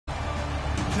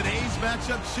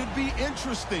matchup should be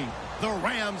interesting. The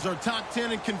Rams are top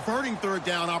 10 in converting third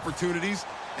down opportunities,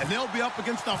 and they'll be up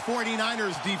against the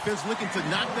 49ers defense looking to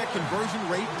knock that conversion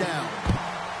rate down.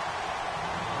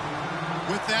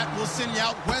 With that, we'll send you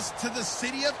out west to the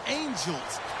City of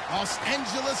Angels, Los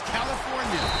Angeles,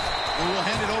 California, where we'll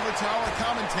hand it over to our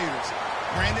commentators,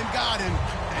 Brandon Godden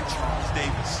and Charles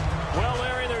Davis. Well,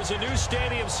 Larry, there's a new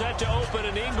stadium set to open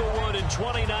in Inglewood in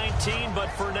 2019, but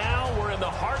for now, we're in the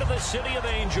heart of the City of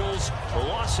Angels,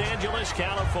 Los Angeles,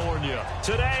 California.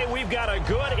 Today, we've got a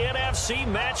good NFC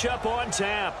matchup on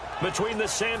tap between the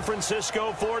San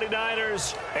Francisco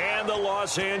 49ers and the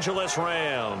Los Angeles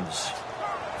Rams.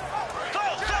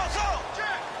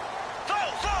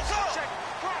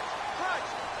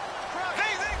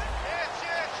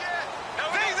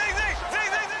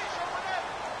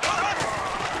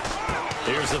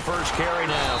 Here's the first carry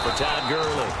now for Todd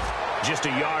Gurley. Just a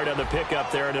yard on the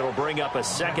pickup there, and it'll bring up a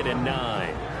 2nd and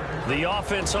 9. The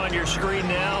offense on your screen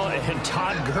now, and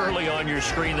Todd Gurley on your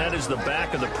screen. That is the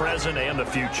back of the present and the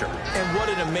future. And what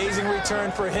an amazing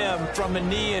return for him from a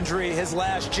knee injury his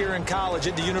last year in college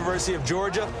at the University of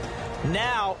Georgia.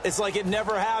 Now it's like it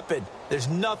never happened. There's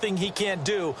nothing he can't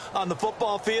do on the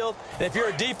football field. And if you're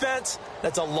a defense,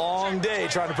 that's a long day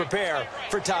trying to prepare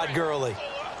for Todd Gurley.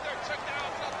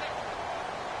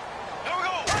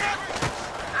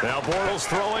 Now Bortles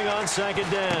throwing on 2nd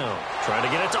down. Trying to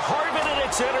get it to Harvin, and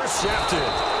it's intercepted.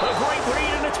 A great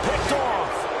read, and it's picked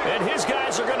off. And his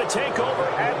guys are going to take over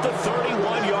at the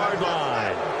 31-yard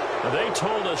line. Now, they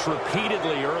told us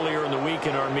repeatedly earlier in the week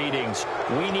in our meetings,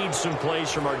 we need some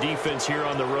plays from our defense here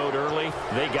on the road early.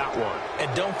 They got one.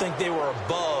 And don't think they were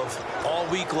above all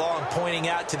week long pointing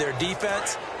out to their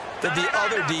defense that the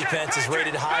other defense is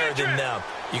rated higher than them.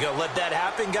 You going to let that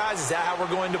happen, guys? Is that how we're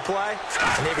going to play?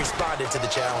 And they responded to the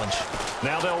challenge.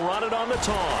 Now they'll run it on the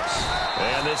toss.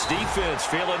 And this defense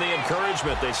feeling the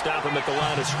encouragement. They stop him at the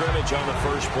line of scrimmage on the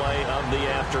first play of the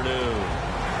afternoon.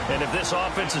 And if this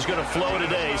offense is going to flow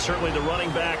today, certainly the running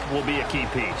back will be a key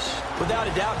piece. Without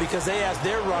a doubt, because they asked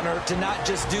their runner to not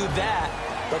just do that,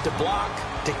 but to block,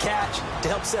 to catch, to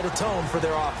help set a tone for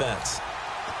their offense.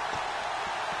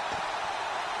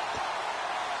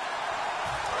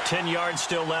 10 yards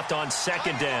still left on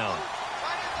 2nd down.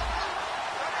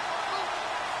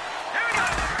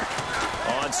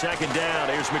 On 2nd down,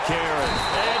 here's McCarron.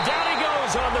 And down he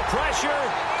goes on the pressure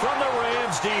from the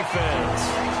Rams defense.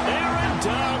 Aaron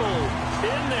Donald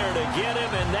in there to get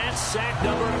him, and that's sack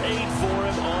number 8 for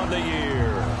him on the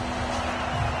year.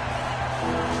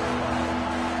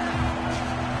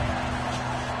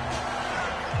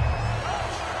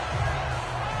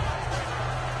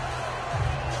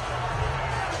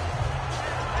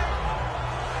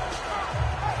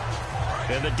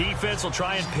 And the defense will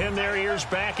try and pin their ears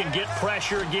back and get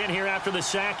pressure again here after the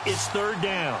sack. It's 3rd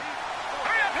down.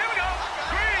 Hurry up, here we go.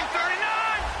 Green,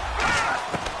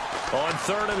 39. On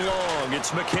 3rd and long,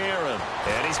 it's McCarron.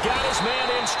 And he's got his man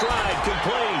in stride,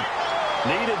 complete.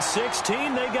 Needed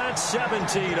 16, they got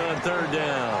 17 on 3rd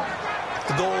down.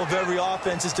 The goal of every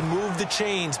offense is to move the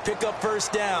chains, pick up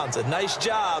first downs. A nice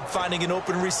job finding an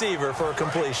open receiver for a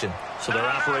completion. So they're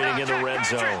operating in the red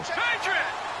zone.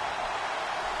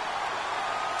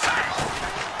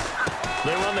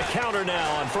 They run the counter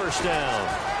now on 1st down.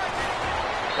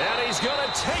 And he's going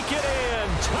to take it in.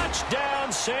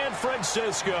 Touchdown, San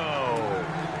Francisco.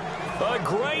 A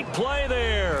great play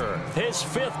there. His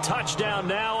 5th touchdown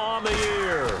now on the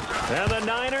year. And the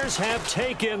Niners have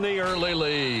taken the early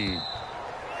lead.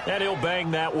 And he'll bang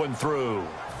that one through.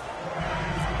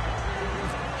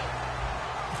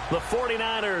 The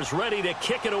 49ers ready to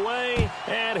kick it away.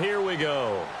 And here we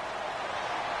go.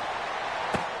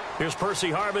 Here's Percy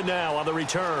Harvin now on the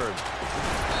return.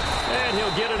 And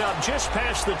he'll get it up just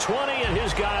past the 20, and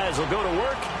his guys will go to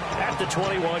work at the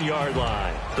 21-yard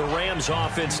line. The Rams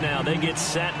offense now, they get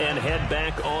set and head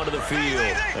back onto the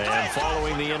field. And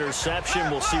following the interception,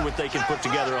 we'll see what they can put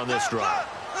together on this drive.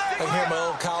 I can hear my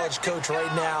old college coach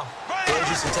right now. They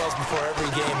used to tell us before every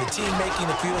game, the team making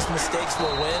the fewest mistakes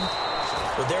will win.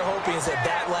 What they're hoping is that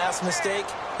that last mistake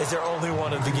is their only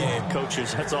one of the game.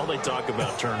 Coaches, that's all they talk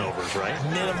about, turnovers, right?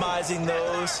 Minimizing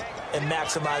those and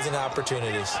maximizing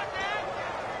opportunities.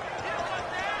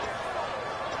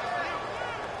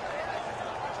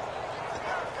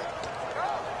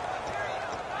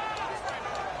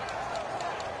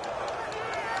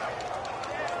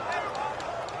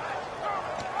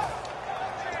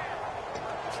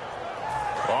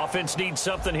 Offense needs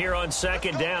something here on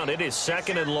 2nd down. It is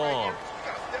 2nd and long.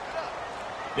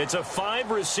 It's a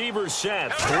 5-receiver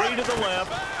set. 3 to the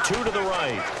left, 2 to the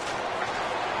right.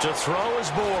 To throw is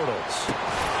Bortles.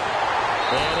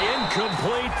 And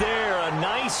incomplete there. A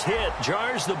nice hit.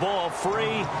 Jars the ball free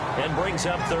and brings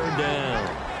up third down.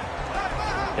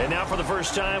 And now for the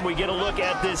first time, we get a look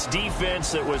at this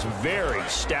defense that was very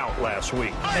stout last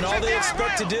week. And all they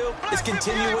expect to do is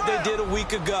continue what they did a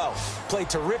week ago. Play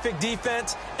terrific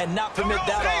defense and not permit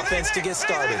that offense to get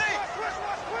started.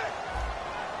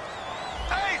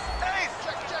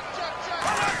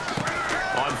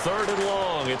 On third and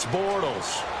long, it's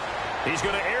Bortles. He's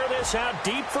going to air this out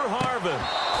deep for Harvin.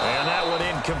 And that one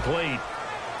incomplete.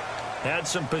 Had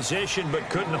some position but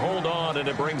couldn't hold on, and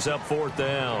it brings up fourth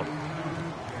down.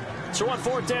 So on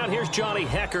fourth down, here's Johnny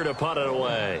Hekker to punt it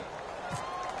away.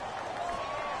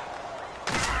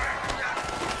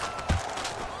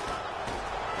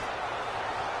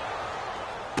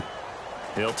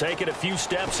 He'll take it a few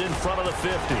steps in front of the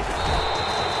 50.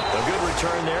 A good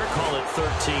return there, call it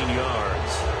 13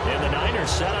 yards. And the Niners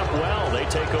set up well. They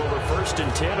take over first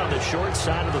and 10 on the short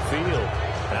side of the field.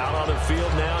 Out on the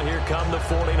field now, here come the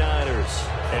 49ers.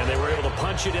 And they were able to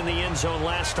punch it in the end zone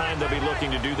last time. They'll be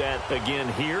looking to do that again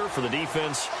here for the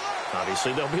defense.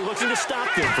 Obviously, they'll be looking to stop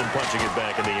them from punching it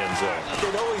back in the end zone.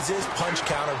 It always is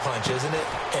punch-counter-punch, isn't it?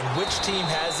 And which team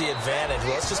has the advantage?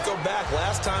 Well, let's just go back.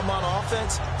 Last time on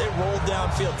offense, they rolled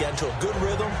downfield, get into a good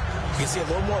rhythm. You can see a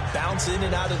little more bounce in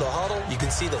and out of the huddle. You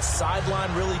can see the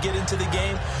sideline really get into the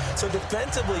game. So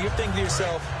defensively, you're thinking to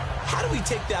yourself, how do we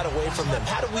take that away from them?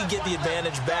 How do we get the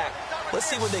advantage back? Let's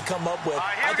see what they come up with.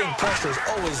 I think pressure is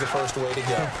always the first way to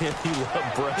go. You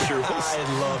love pressure.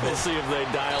 I love it. We'll see if they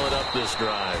dial it up this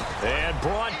drive. And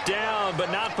brought down,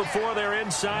 but not before they're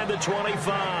inside the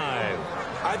 25.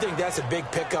 I think that's a big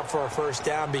pickup for a first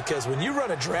down because when you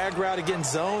run a drag route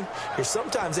against zone, you're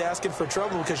sometimes asking for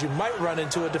trouble because you might run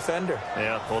into a defender.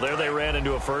 Yeah, well, there they ran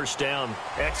into a first down.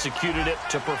 Executed it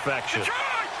to perfection.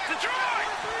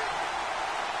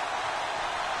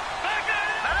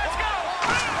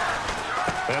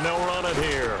 And they'll run it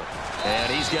here.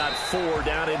 And he's got 4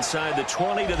 down inside the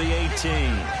 20 to the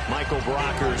 18. Michael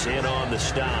Brocker's in on the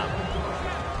stop.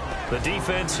 The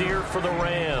defense here for the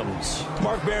Rams.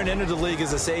 Mark Barron entered the league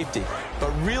as a safety,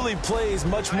 but really plays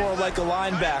much more like a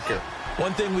linebacker.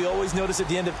 One thing we always notice at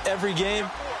the end of every game,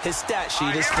 his stat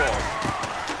sheet is full.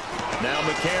 Now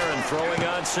McCarron throwing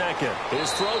on second.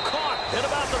 His throw caught at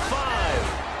about the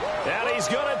 5. And he's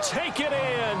going to take it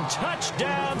in.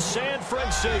 Touchdown, San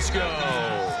Francisco.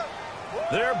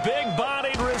 Their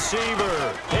big-bodied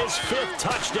receiver. His 5th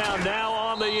touchdown now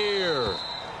on the year.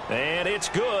 And it's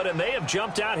good, and they have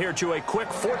jumped out here to a quick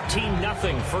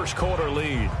 14-0 first quarter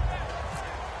lead.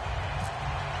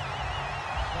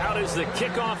 Out is the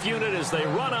kickoff unit as they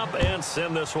run up and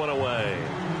send this one away.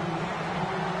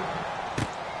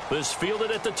 This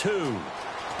fielded at the 2.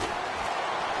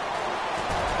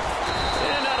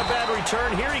 Bad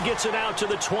return here. He gets it out to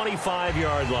the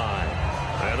 25-yard line.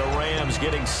 And the Rams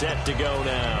getting set to go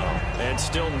now. And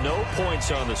still no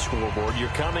points on the scoreboard. You're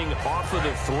coming off of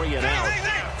the 3 and out.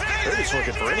 They're just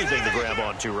looking for anything to grab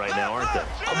onto right now, aren't they?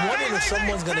 I'm wondering if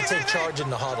someone's going to take charge in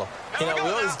the huddle. You know,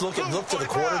 we always look to the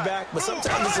quarterback, but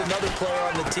sometimes it's another player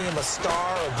on the team, a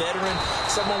star, a veteran,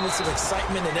 someone with some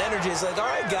excitement and energy. It's like, all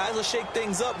right, guys, let's shake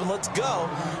things up and let's go,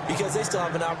 because they still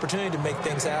have an opportunity to make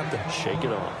things happen. Shake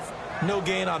it off. No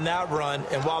gain on that run,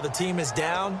 and while the team is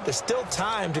down, there's still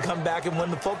time to come back and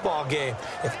win the football game.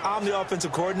 If I'm the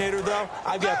offensive coordinator, though,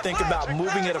 I've got to think about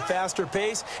moving at a faster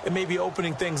pace and maybe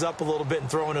opening things up a little bit and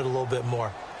throwing it a little bit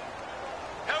more.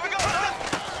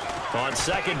 On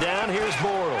second down, here's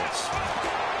Bortles.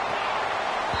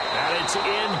 And it's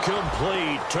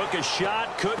incomplete. Took a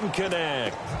shot, couldn't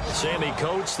connect. Sammy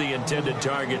Coates, the intended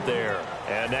target there.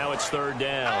 And now it's third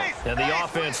down. And the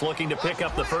offense looking to pick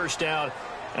up the first down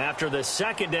after the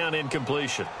second down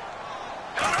incompletion.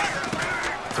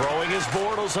 Throwing is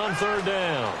Bortles on third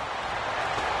down.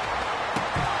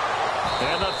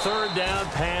 And the third down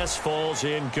pass falls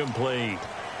incomplete.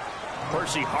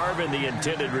 Percy Harvin, the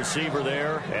intended receiver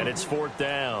there, and it's fourth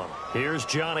down. Here's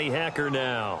Johnny Hekker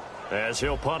now, as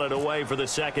he'll punt it away for the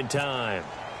second time.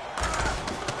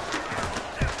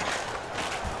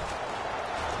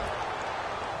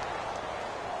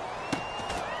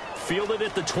 Fielded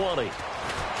at the 20.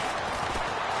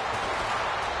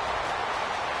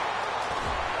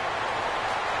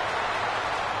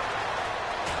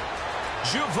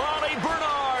 Giovanni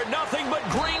Bernard, nothing but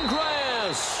green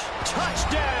grass.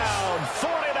 Touchdown,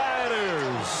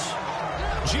 49ers.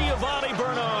 Giovanni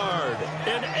Bernard,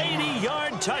 an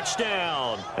 80-yard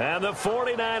touchdown. And the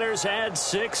 49ers add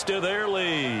 6 to their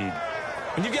lead.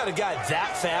 When you've got a guy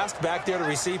that fast back there to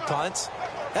receive punts,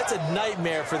 That's a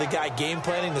nightmare for the guy game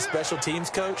planning, the special teams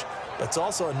coach, but it's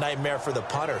also a nightmare for the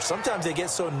punter. Sometimes they get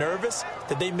so nervous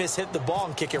that they mishit the ball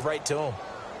and kick it right to him.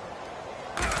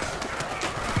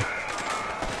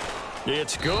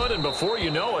 It's good, and before you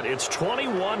know it, it's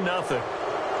 21-0.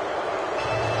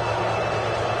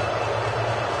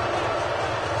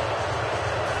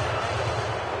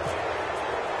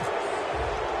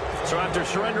 So after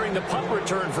surrendering the punt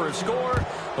return for a score,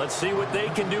 let's see what they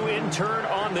can do in turn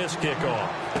on this kickoff.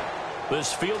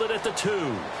 This fielded at the 2.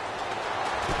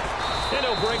 And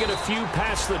he'll bring it a few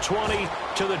past the 20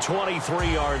 to the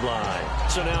 23-yard line.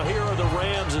 So now here are the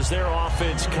Rams as their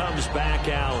offense comes back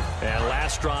out. And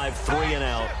last drive, 3 and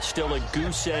out. Still a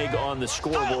goose egg on the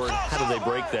scoreboard. How do they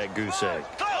break that goose egg?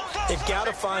 They've got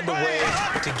to find a way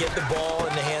to get the ball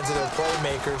in the hands of their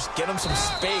playmakers, get them some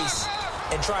space,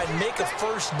 and try and make a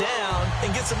first down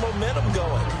and get some momentum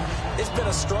going. It's been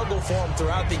a struggle for them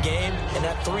throughout the game, and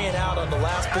that 3 and out on the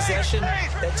last possession,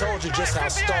 that told you just how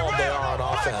stalled they are on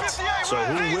offense. So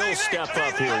who will step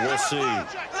up here? We'll see.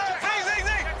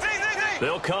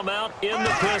 They'll come out in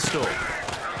the pistol.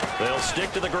 They'll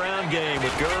stick to the ground game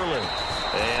with Gurley.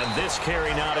 And this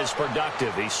carry not as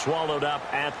productive. He's swallowed up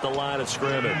at the line of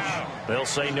scrimmage. They'll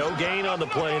say no gain on the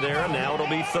play there, and now it'll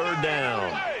be 3rd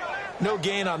down. No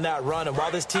gain on that run, and while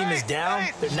this team is down,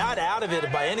 they're not out of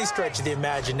it by any stretch of the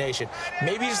imagination.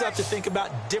 Maybe you just have to think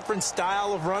about different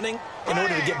style of running in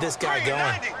order to get this guy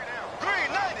going.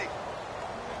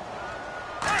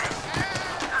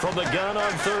 From the gun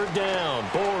on 3rd down,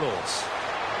 Bortles.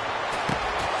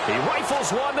 He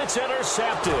rifles one that's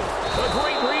intercepted. A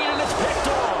great read, and it's picked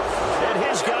off. And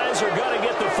his guys are going to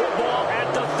get the football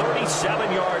at the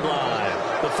 37-yard line.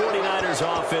 The 49ers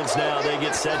offense now, they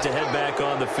get set to head back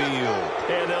on the field.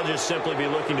 And they'll just simply be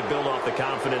looking to build off the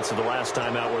confidence of the last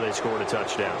time out where they scored a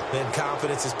touchdown. Man,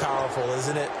 confidence is powerful,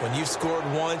 isn't it? When you've scored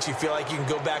once, you feel like you can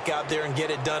go back out there and get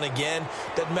it done again.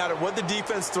 Doesn't matter what the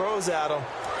defense throws at them.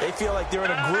 They feel like they're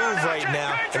in a groove right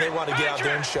now, and they want to get out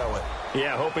there and show it.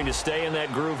 Yeah, hoping to stay in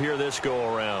that groove here this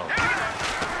go-around.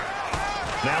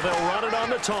 Now they'll run it on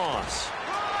the toss.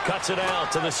 Cuts it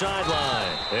out to the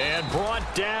sideline. And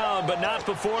brought down, but not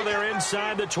before they're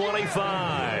inside the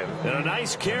 25. And a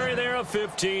nice carry there of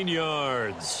 15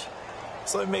 yards.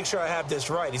 So let me make sure I have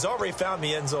this right. He's already found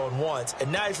the end zone once,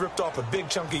 and now he's ripped off a big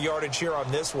chunk of yardage here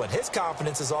on this one. His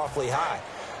confidence is awfully high.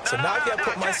 So now I've got to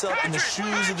put myself in the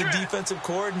shoes of the defensive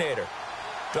coordinator.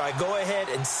 Do I go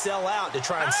ahead and sell out to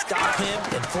try and stop him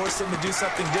and force him to do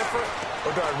something different?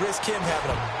 Or do I risk him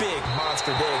having a big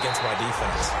monster day against my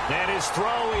defense? And his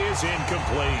throw is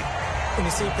incomplete. When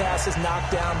you see passes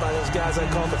knocked down by those guys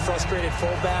I call the frustrated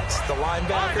fullbacks, the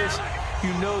linebackers,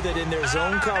 you know that in their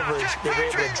zone coverage, they were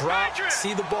able to drop,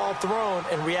 see the ball thrown,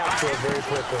 and react to it very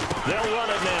quickly. They'll run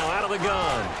it now out of the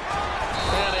gun.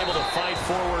 And able to fight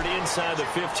forward inside the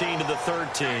 15 to the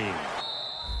 13.